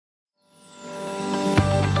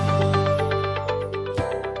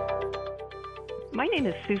name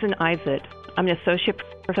is Susan Izett. I'm an Associate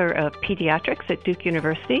Professor of Pediatrics at Duke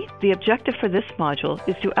University. The objective for this module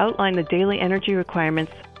is to outline the daily energy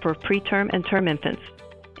requirements for preterm and term infants,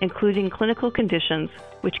 including clinical conditions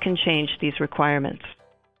which can change these requirements.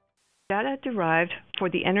 Data derived for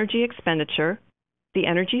the energy expenditure, the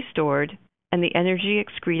energy stored, and the energy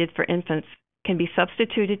excreted for infants can be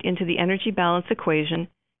substituted into the energy balance equation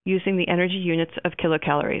using the energy units of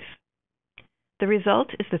kilocalories. The result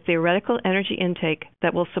is the theoretical energy intake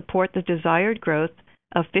that will support the desired growth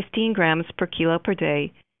of 15 grams per kilo per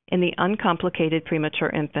day in the uncomplicated premature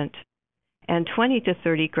infant and 20 to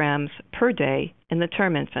 30 grams per day in the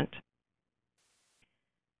term infant.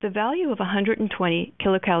 The value of 120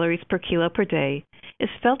 kilocalories per kilo per day is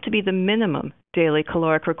felt to be the minimum daily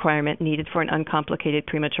caloric requirement needed for an uncomplicated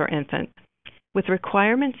premature infant, with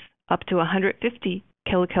requirements up to 150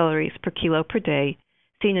 kilocalories per kilo per day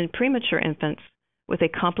seen in premature infants with a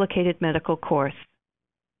complicated medical course.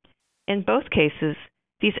 In both cases,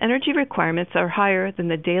 these energy requirements are higher than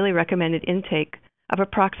the daily recommended intake of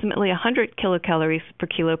approximately 100 kilocalories per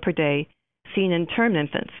kilo per day seen in term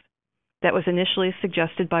infants that was initially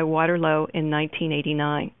suggested by Waterlow in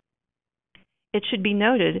 1989. It should be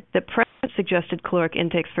noted that present suggested caloric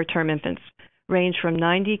intakes for term infants range from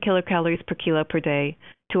 90 kilocalories per kilo per day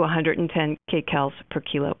to 110 kcals per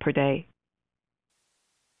kilo per day.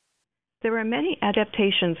 There are many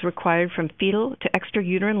adaptations required from fetal to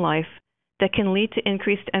extrauterine life that can lead to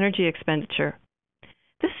increased energy expenditure.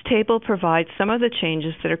 This table provides some of the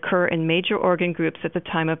changes that occur in major organ groups at the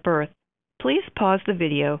time of birth. Please pause the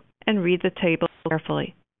video and read the table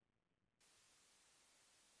carefully.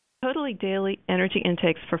 Totally daily energy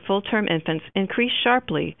intakes for full-term infants increase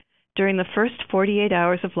sharply during the first 48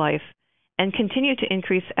 hours of life and continue to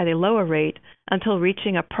increase at a lower rate until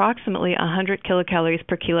reaching approximately 100 kilocalories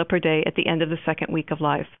per kilo per day at the end of the second week of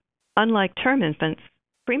life. Unlike term infants,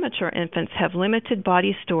 premature infants have limited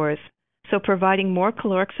body stores, so providing more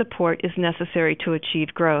caloric support is necessary to achieve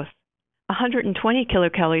growth. 120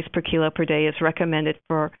 kilocalories per kilo per day is recommended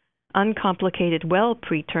for uncomplicated well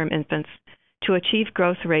preterm infants to achieve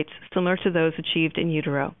growth rates similar to those achieved in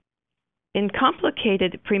utero. In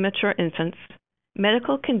complicated premature infants,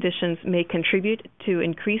 medical conditions may contribute to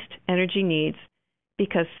increased energy needs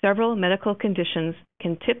because several medical conditions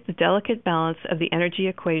can tip the delicate balance of the energy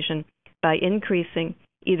equation by increasing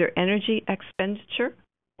either energy expenditure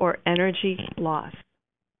or energy loss.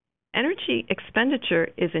 Energy expenditure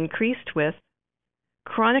is increased with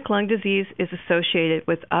chronic lung disease is associated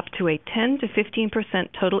with up to a 10 to 15%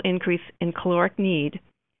 total increase in caloric need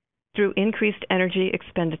through increased energy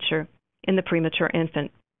expenditure in the premature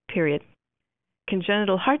infant, period.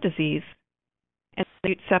 Congenital heart disease and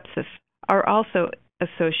acute sepsis are also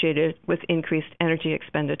associated with increased energy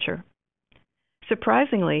expenditure.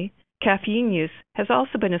 Surprisingly, caffeine use has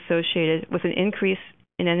also been associated with an increase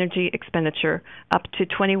in energy expenditure up to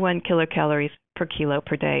 21 kilocalories per kilo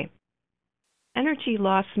per day. Energy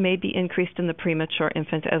loss may be increased in the premature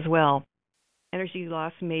infant as well. Energy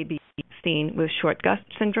loss may be seen with short gut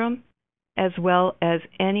syndrome, as well as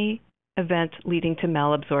any event leading to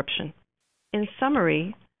malabsorption. In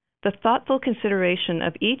summary, the thoughtful consideration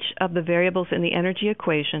of each of the variables in the energy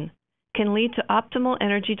equation can lead to optimal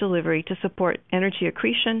energy delivery to support energy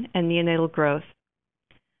accretion and neonatal growth.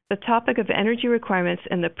 The topic of energy requirements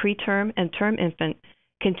in the preterm and term infant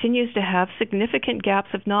continues to have significant gaps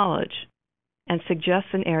of knowledge and suggests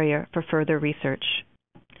an area for further research.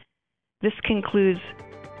 This concludes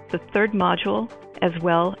the third module as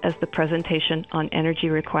well as the presentation on energy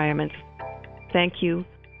requirements. Thank you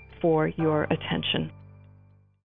for your attention.